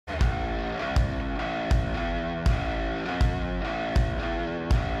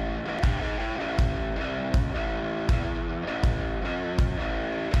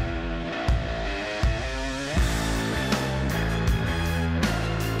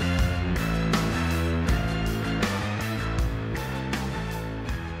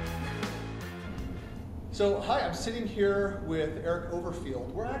So, hi, I'm sitting here with Eric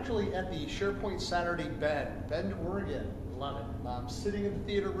Overfield. We're actually at the SharePoint Saturday Bend, Oregon. Love it. I'm sitting in the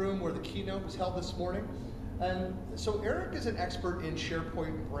theater room where the keynote was held this morning. And so Eric is an expert in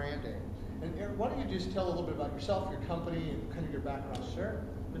SharePoint branding. And Eric, why don't you just tell a little bit about yourself, your company, and kind of your background? Sure.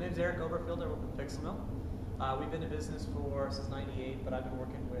 My name's Eric Overfield. I work with PixelMill. We've been in business since '98, but I've been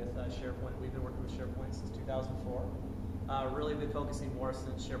working with SharePoint. We've been working with SharePoint since 2004. Really been focusing more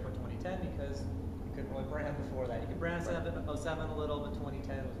since SharePoint 2010 because you couldn't really brand before that. You could brand 07 a little, but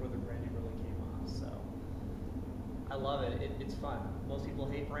 2010 was where the branding really came off. So I love it. It's fun. Most people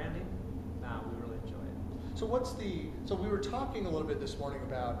hate branding. Nah, we really enjoy it. So we were talking a little bit this morning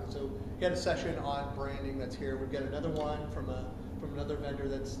about, so we had a session on branding that's here. We've got another one from another vendor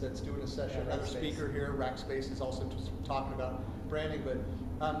that's doing a session. Another speaker here, Rackspace, is also talking about branding. But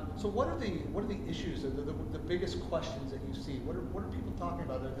so what are the issues, the biggest questions that you see? What are people talking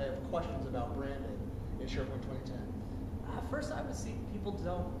about that they have questions about branding in SharePoint 2010? First, I would see people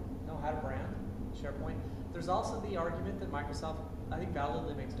don't know how to brand SharePoint. There's also the argument that Microsoft, I think,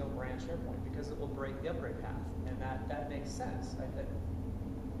 validly makes don't brand SharePoint because it will break the upgrade path, and that makes sense.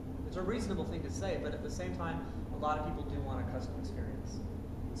 It's a reasonable thing to say, but at the same time, a lot of people do want a custom experience.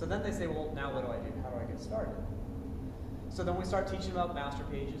 So then they say, well, now what do I do? How do I get started? So then we start teaching about master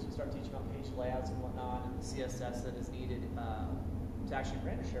pages, we start teaching about page layouts and whatnot, and the CSS that is needed to actually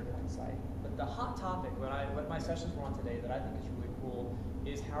brand a SharePoint site. But the hot topic, what my sessions were on today that I think is really cool,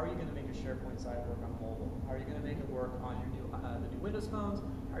 is how are you going to make a SharePoint site work on mobile? How are you going to make it work on your the new Windows phones?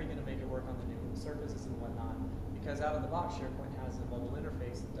 How are you going to make it work on the new Surfaces and whatnot? Because out of the box, SharePoint has a mobile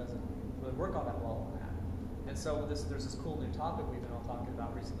interface that doesn't really work all that well on that. And so there's this cool new topic we've been all talking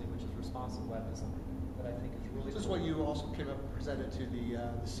about recently, which is responsive web design, that I think is really This is cool. what you also came up and presented to the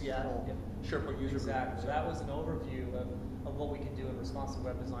Seattle SharePoint user group. Exactly. So that was an overview of what we can do in responsive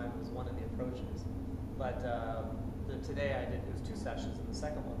web design was one of the approaches. But today it was two sessions, and the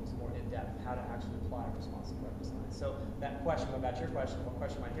second one was more in-depth, how to actually apply responsive web design. So that question, about your question, what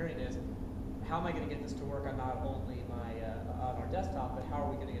question I'm hearing is, how am I going to get this to work on not only on our desktop, but how are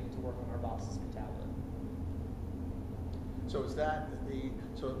we going to get it to work on our boxes and tablet? So is that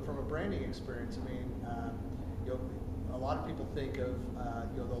so from a branding experience? I mean, a lot of people think of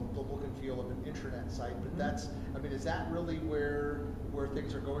the look and feel of an intranet site, but is that really where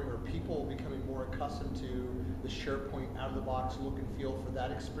things are going? Or are people becoming more accustomed to the SharePoint out of the box look and feel for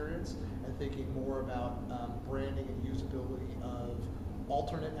that experience, and thinking more about branding and usability of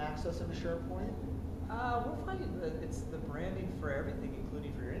alternate access into SharePoint? We're finding that it's the branding for everything,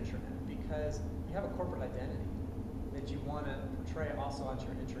 including for your intranet, because you have a corporate identity that you want to portray also onto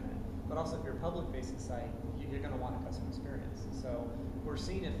your intranet. But also, if you're a public-facing site, you're going to want a custom experience. So we're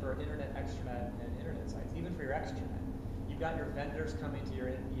seeing it for internet, extranet, and internet sites, even for your extranet. You've got your vendors coming to your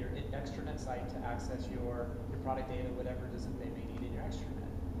extranet site to access your product data, whatever it is that they may need in your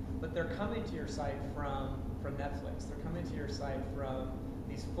extranet. But they're coming to your site from Netflix. They're coming to your site from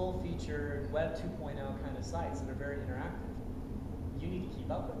these full-featured Web 2.0 kind of sites that are very interactive. You need to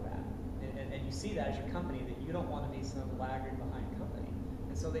keep up with that. And you see that as your company, that you don't want to be some laggard behind company.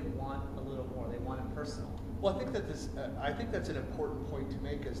 And so they want a little more. They want it personal. Well, I think that I think that's an important point to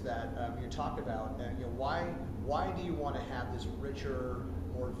make, is that you talk about why do you want to have this richer,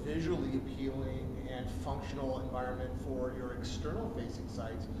 more visually appealing and functional environment for your external facing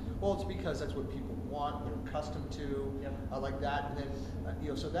sites? Well, it's because that's what people want, they're accustomed to, like that. And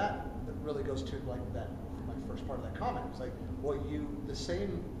then so that really goes to like that, my first part of that comment. It's like, well, the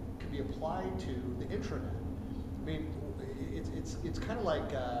same can be applied to the intranet. I mean, it's kind of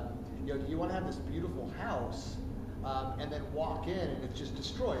like you want to have this beautiful house, and then walk in and it's just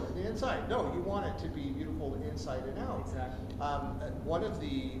destroyed on the inside. No, you want it to be beautiful inside and out. Exactly. One of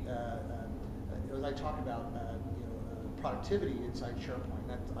the as I talk about productivity inside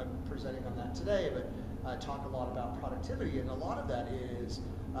SharePoint, I'm presenting on that today, but I talk a lot about productivity, and a lot of that is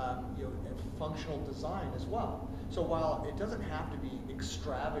functional design as well. So while it doesn't have to be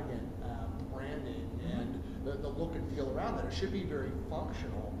extravagant branding and the look and feel around that, it should be very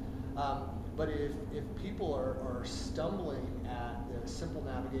functional. But if people are stumbling at the simple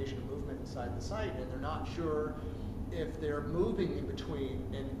navigation and movement inside the site, and they're not sure if they're moving in between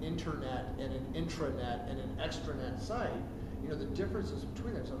an internet and an intranet and an extranet site, the differences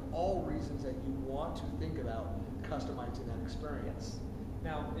between them are all reasons that you want to think about customizing that experience.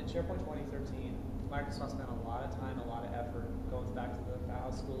 Now, in SharePoint 2013, Microsoft spent a lot of time, a lot of effort, going back to the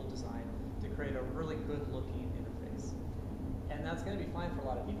Bauhaus School of Design, to create a really good-looking interface. And that's going to be fine for a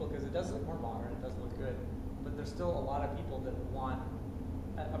lot of people because it does look more modern, it does look good, but there's still a lot of people that want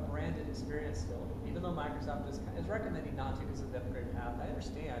a branded experience still. Even though Microsoft is recommending not to because of the upgrade path, I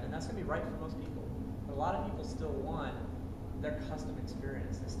understand, and that's going to be right for most people. But a lot of people still want their custom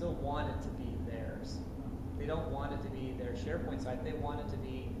experience. They still want it to be theirs. They don't want it to be their SharePoint site. They want it to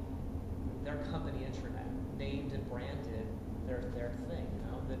be their company intranet, named and branded their thing. You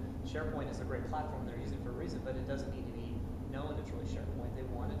know, the SharePoint is a great platform they're using for a reason, but it doesn't need to be known it's really SharePoint. They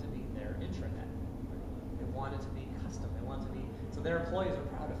want it to be their intranet. They want it to be custom. They want it to be so their employees are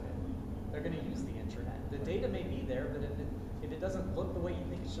proud of it. They're going to use the intranet. The data may be there, but if it doesn't look the way you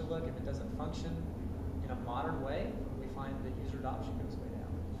think it should look, if it doesn't function in a modern way, we find the user adoption goes way down.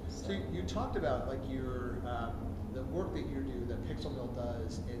 So you talked about like your the work that you do, that PixelMill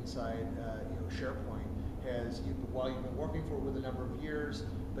does inside SharePoint has, while you've been working for it with a number of years,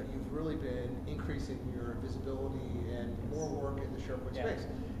 but you've really been increasing your visibility and more work in the SharePoint space.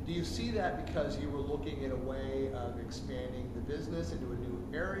 Do you see that because you were looking at a way of expanding the business into a new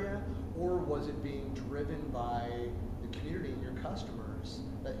area, or was it being driven by the community and your customers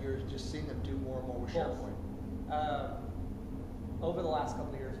that you're just seeing them do more and more with SharePoint? Over the last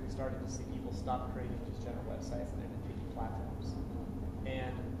couple of years, we started to see people stop creating just general websites and they've been picking platforms.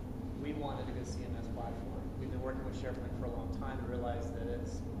 And we wanted a good CMS platform. We've been working with SharePoint for a long time and realized that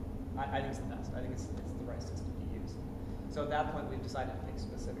I think it's the best. I think it's the right system to use. So at that point, we've decided to pick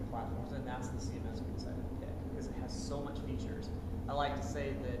specific platforms, and that's the CMS we decided to pick because it has so much features. I like to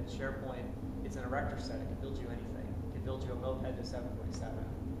say that SharePoint, it's an erector set. It can build you anything. It can build you a moped to 747.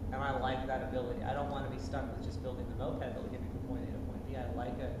 And I like that ability. I don't want to be stuck with just building the moped that will get me from point A to point B. I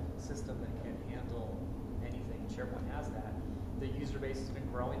like a system that can handle anything. SharePoint has that. The user base has been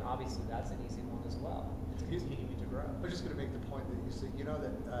growing. Obviously, that's an easy one as well. It's continuing to grow. I was just going to make the point that you see, that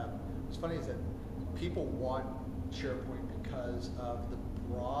what's funny is that people want SharePoint because of the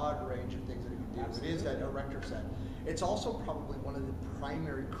broad range of things that it can do. Absolutely. It is that erector set. It's also probably one of the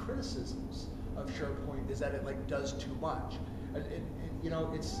primary criticisms of SharePoint is that it does too much. And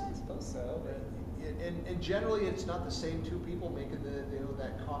it's. I suppose so. But and generally, it's not the same two people making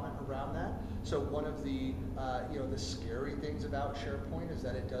that comment around that. So one of the the scary things about SharePoint is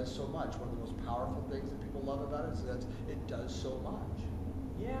that it does so much. One of the most powerful things that people love about it is that it does so much.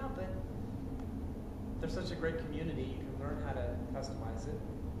 Yeah, but there's such a great community. You can learn how to customize it,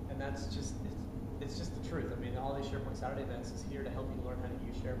 and that's just it's just the truth. I mean, all these SharePoint Saturday events is here to help you learn how to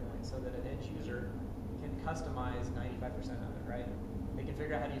use SharePoint so that an end user can customize 95% of it, right? They can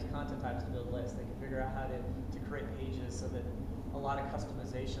figure out how to use content types to build lists. They can figure out how to create pages so that a lot of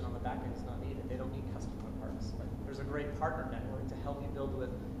customization on the back end is not needed. They don't need custom web parts. There's a great partner network to help you build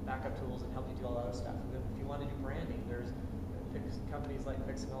with backup tools and help you do all that other stuff. If you want to do branding, there's companies like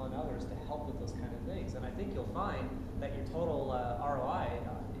PixelMill and others to help with those kind of things. And I think you'll find that your total ROI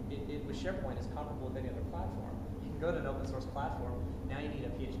with SharePoint is comparable with any other platform. You can go to an open source platform. Now you need a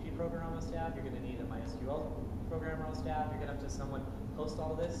PHP programmer on staff. You're going to need a MySQL programmer on staff. You're going to have to someone host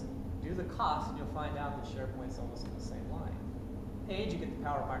all of this. Do the cost, and you'll find out that SharePoint's almost in the same line. And you get the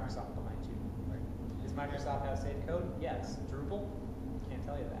power of Microsoft behind you. Right. Does Microsoft have safe code? Yes. Drupal? Can't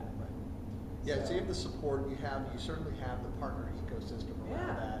tell you that. Right. Yeah, so you have the support. You certainly have the partner ecosystem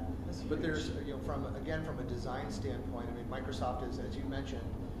around that. But there's from a design standpoint. I mean, Microsoft is, as you mentioned,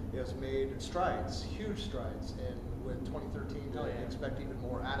 has made strides, huge strides, and with 2013, I expect even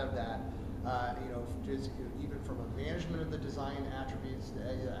more out of that. Just even from a management of the design attributes,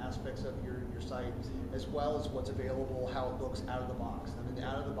 aspects of your site, as well as what's available, how it looks out of the box. I mean, the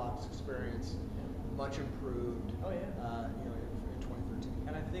out of the box experience, much improved. In 2013.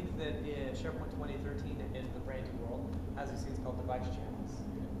 And I think that in SharePoint 2013 in the branding world has these things called device channels,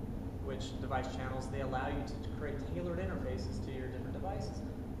 which device channels, they allow you to create tailored interfaces to your different devices.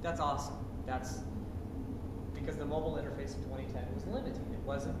 That's awesome. That's because the mobile interface in 2010 was limited. It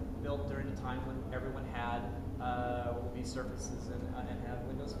wasn't built during a time when everyone had these surfaces and had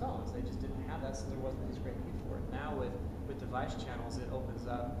Windows phones. They just didn't have that, so there wasn't this great need for it. Now with device channels, it opens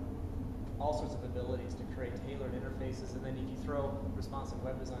up all sorts of abilities to create tailored interfaces, and then if you throw responsive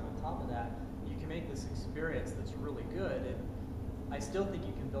web design on top of that, you can make this experience that's really good. And I still think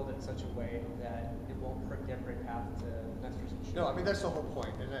you can build it in such a way that it won't get great path to the next version. No, I mean, that's the whole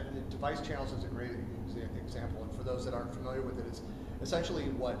point. And the device channels is a great example. And for those that aren't familiar with it, it's essentially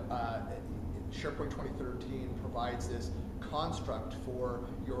what SharePoint 2013 provides this construct for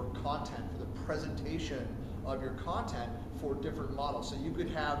your content, for the presentation of your content for different models. So you could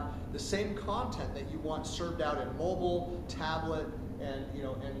have the same content that you want served out in mobile, tablet, and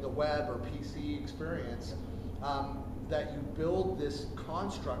and the web or PC experience. That you build this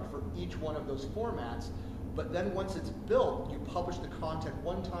construct for each one of those formats, but then once it's built, you publish the content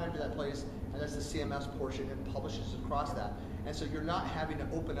one time to that place, and that's the CMS portion, and publishes across that. And so you're not having to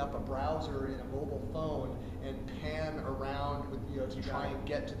open up a browser in a mobile phone and pan around with, to try and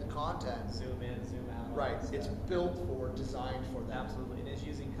get to the content. Zoom in, zoom out. Right. It's built for, designed for that. Absolutely. And it's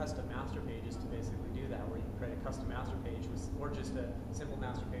using custom master pages to basically do that, where you can create a custom master page or just a simple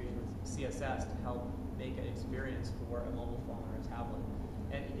master page with CSS to help make an experience for a mobile phone or a tablet.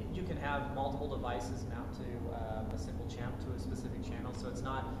 And you can have multiple devices mount to a simple channel, to a specific channel. So it's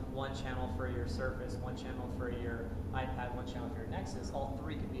not one channel for your Surface, one channel for your iPad, one channel for your Nexus. All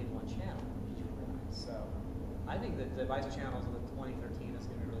three can be in one channel, which is really nice. So I think that device channels with 2013 is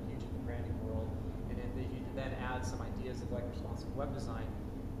going to be really huge in the branding world. And if you then add some ideas of like responsive web design,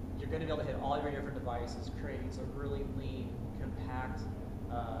 you're going to be able to hit all your different devices, creating some really lean, compact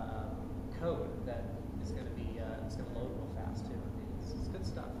code that is going to be it's going to load real fast too. I mean, it's good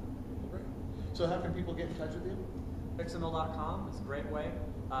stuff. Great. So how can people get in touch with you? PixelMill.com is a great way.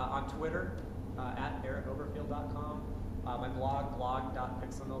 On Twitter, at EricOverfield.com. My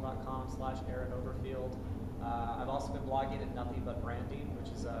blog.pixelmill.com/EricOverfield. I've also been blogging at Nothing But Branding,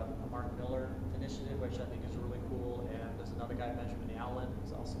 which is a Mark Miller initiative, which I think is really cool. And there's another guy, Benjamin Allen,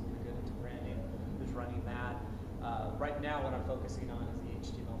 who's also really good into branding, who's running that. Right now, what I'm focusing on is the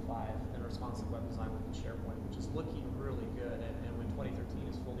HTML5 and responsive web design within SharePoint, which is looking really good. And when 2013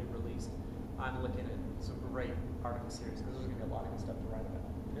 is fully released, I'm looking at some great article series because there's going to be a lot of good stuff to write about.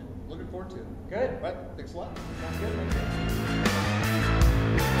 Yeah, looking forward to it. Good. Right. Thanks a lot. Sounds good.